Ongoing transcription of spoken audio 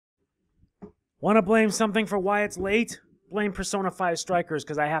Want to blame something for why it's late? Blame Persona 5 Strikers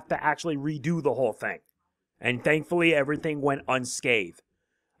because I have to actually redo the whole thing. And thankfully, everything went unscathed.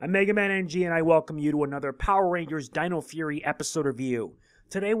 I'm Mega Man NG and I welcome you to another Power Rangers Dino Fury episode review.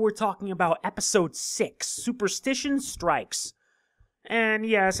 Today we're talking about episode 6, Superstition Strikes. And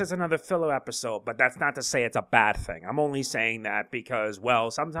yes, it's another filler episode, but that's not to say it's a bad thing. I'm only saying that because,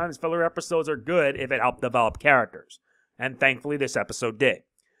 well, sometimes filler episodes are good if it helped develop characters. And thankfully this episode did.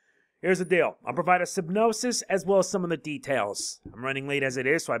 Here's the deal. I'll provide a synopsis as well as some of the details. I'm running late as it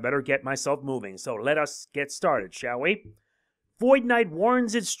is, so I better get myself moving. So let us get started, shall we? Void Knight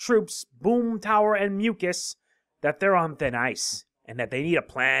warns its troops, Boomtower and Mucus, that they're on thin ice, and that they need a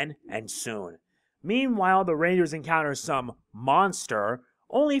plan, and soon. Meanwhile, the Rangers encounter some monster,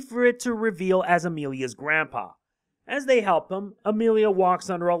 only for it to reveal as Amelia's grandpa. As they help him, Amelia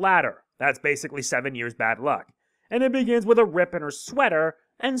walks under a ladder. That's basically 7 years bad luck. And it begins with a rip in her sweater,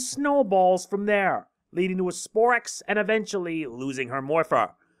 and snowballs from there, leading to a Sporix and eventually losing her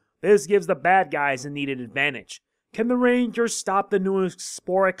morpher. This gives the bad guys a needed advantage. Can the Rangers stop the newest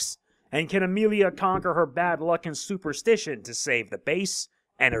Sporix? And can Amelia conquer her bad luck and superstition to save the base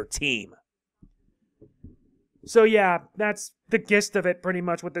and her team? So yeah, that's the gist of it pretty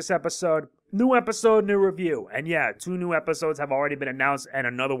much with this episode. New episode, new review. And yeah, 2 new episodes have already been announced and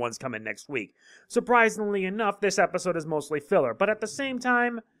another one's coming next week. Surprisingly enough, this episode is mostly filler, but at the same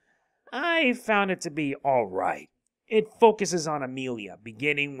time, I found it to be alright. It focuses on Amelia,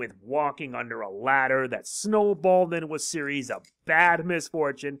 beginning with walking under a ladder that snowballed into a series of bad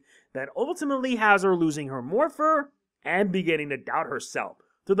misfortune that ultimately has her losing her morpher and beginning to doubt herself,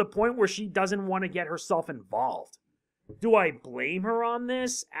 to the point where she doesn't want to get herself involved. Do I blame her on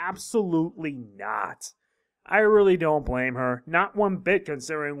this? Absolutely not. I really don't blame her. Not one bit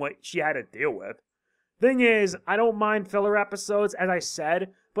considering what she had to deal with. Thing is, I don't mind filler episodes, as I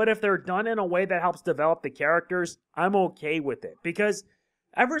said, but if they're done in a way that helps develop the characters, I'm okay with it. Because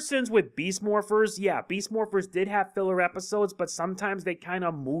ever since with Beast Morphers, yeah, Beast Morphers did have filler episodes, but sometimes they kind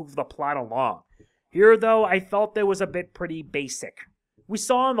of move the plot along. Here, though, I felt they was a bit pretty basic. We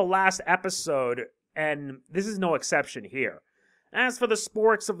saw in the last episode, and this is no exception here. As for the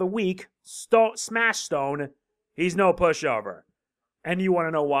Sporix of the week, Smash Stone, he's no pushover. And you want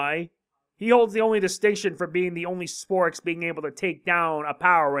to know why? He holds the only distinction for being the only Sporix being able to take down a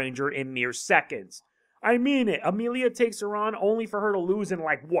Power Ranger in mere seconds. I mean it, Amelia takes her on only for her to lose in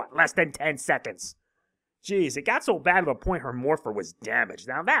like, what, less than 10 seconds? Jeez, it got so bad to the point her morpher was damaged.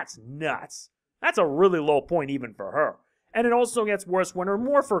 Now that's nuts. That's a really low point even for her. And it also gets worse when her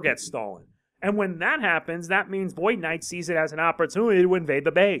morpher gets stolen. And when that happens, that means Void Knight sees it as an opportunity to invade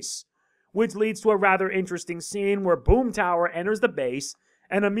the base. Which leads to a rather interesting scene where Boomtower enters the base,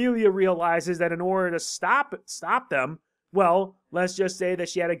 and Amelia realizes that in order to stop them, well, let's just say that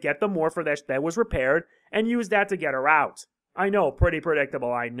she had to get the morpher that was repaired, and use that to get her out. I know, pretty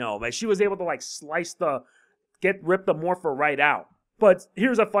predictable, I know. But she was able to like rip the morpher right out. But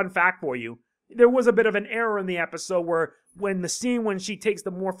here's a fun fact for you. There was a bit of an error in the episode where when she takes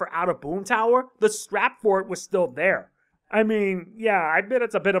the morpher out of Boomtower, the strap for it was still there. I mean, yeah, I bet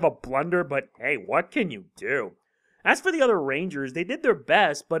it's a bit of a blunder, but hey, what can you do? As for the other Rangers, they did their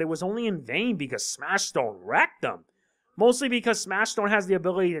best, but it was only in vain because Smash Stone wrecked them. Mostly because Smash Stone has the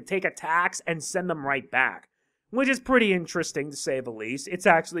ability to take attacks and send them right back. Which is pretty interesting to say the least. It's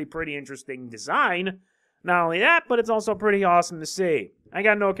actually pretty interesting design. Not only that, but it's also pretty awesome to see. I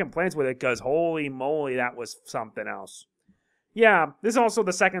got no complaints with it because holy moly, that was something else. Yeah, this is also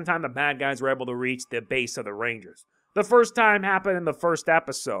the second time the bad guys were able to reach the base of the Rangers. The first time happened in the first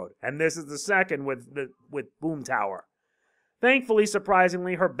episode, and this is the second with Boomtower. Thankfully,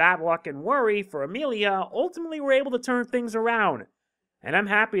 surprisingly, her bad luck and worry for Amelia ultimately were able to turn things around. And I'm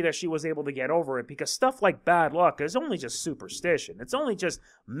happy that she was able to get over it because stuff like bad luck is only just superstition. It's only just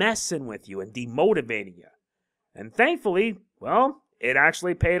messing with you and demotivating you. And thankfully, well, it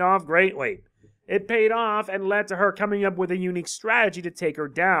actually paid off greatly. It paid off and led to her coming up with a unique strategy to take her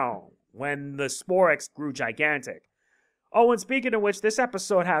down when the Sporix grew gigantic. Oh, and speaking of which, this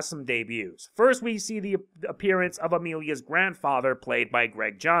episode has some debuts. First, we see the appearance of Amelia's grandfather, played by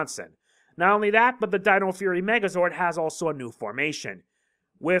Greg Johnson. Not only that, but the Dino Fury Megazord has also a new formation.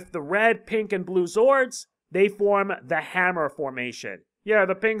 With the red, pink, and blue Zords, they form the Hammer formation. Yeah,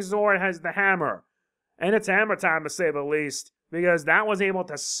 the pink Zord has the hammer. And it's hammer time to say the least, because that was able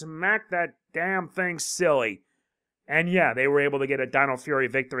to smack that damn thing silly. And yeah, they were able to get a Dino Fury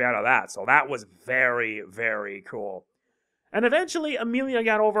victory out of that, so that was very, very cool. And eventually, Amelia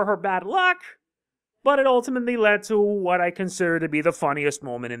got over her bad luck, but it ultimately led to what I consider to be the funniest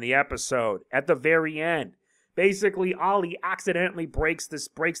moment in the episode, at the very end. basically Ollie accidentally breaks the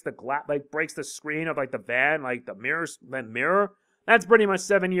screen of like the van, like the mirror. That's pretty much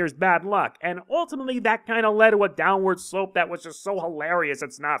 7 years bad luck. And ultimately that kind of led to a downward slope that was just so hilarious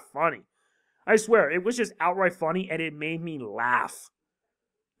it's not funny. I swear, it was just outright funny and it made me laugh.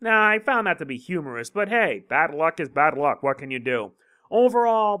 Now, I found that to be humorous, but hey, bad luck is bad luck. What can you do?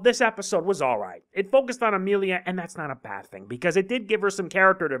 Overall, this episode was alright. It focused on Amelia, and that's not a bad thing, because it did give her some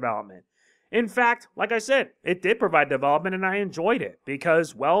character development. In fact, like I said, it did provide development and I enjoyed it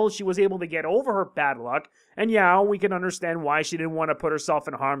because, well, she was able to get over her bad luck and yeah, we can understand why she didn't want to put herself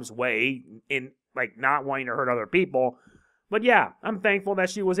in harm's way in, like, not wanting to hurt other people. But yeah, I'm thankful that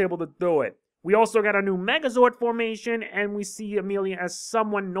she was able to do it. We also got a new Megazord formation and we see Amelia as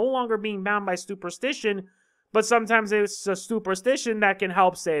someone no longer being bound by superstition, but sometimes it's a superstition that can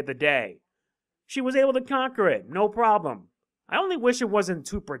help save the day. She was able to conquer it, no problem. I only wish it wasn't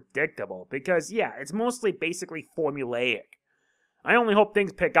too predictable, because yeah, it's mostly basically formulaic. I only hope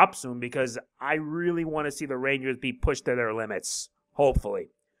things pick up soon, because I really want to see the Rangers be pushed to their limits.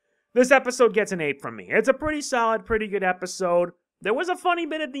 Hopefully. This episode gets an 8 from me. It's a pretty solid, pretty good episode. There was a funny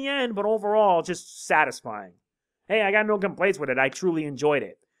bit at the end, but overall, just satisfying. Hey, I got no complaints with it. I truly enjoyed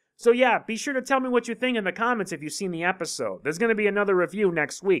it. So yeah, be sure to tell me what you think in the comments if you've seen the episode. There's going to be another review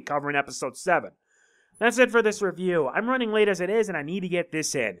next week covering episode 7. That's it for this review. I'm running late as it is and I need to get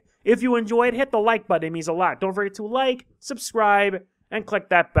this in. If you enjoyed, hit the like button. It means a lot. Don't forget to like, subscribe, and click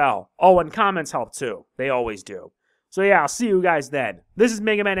that bell. Oh, and comments help too. They always do. So yeah, I'll see you guys then. This is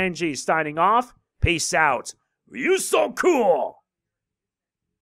Mega Man NG signing off. Peace out. You so cool!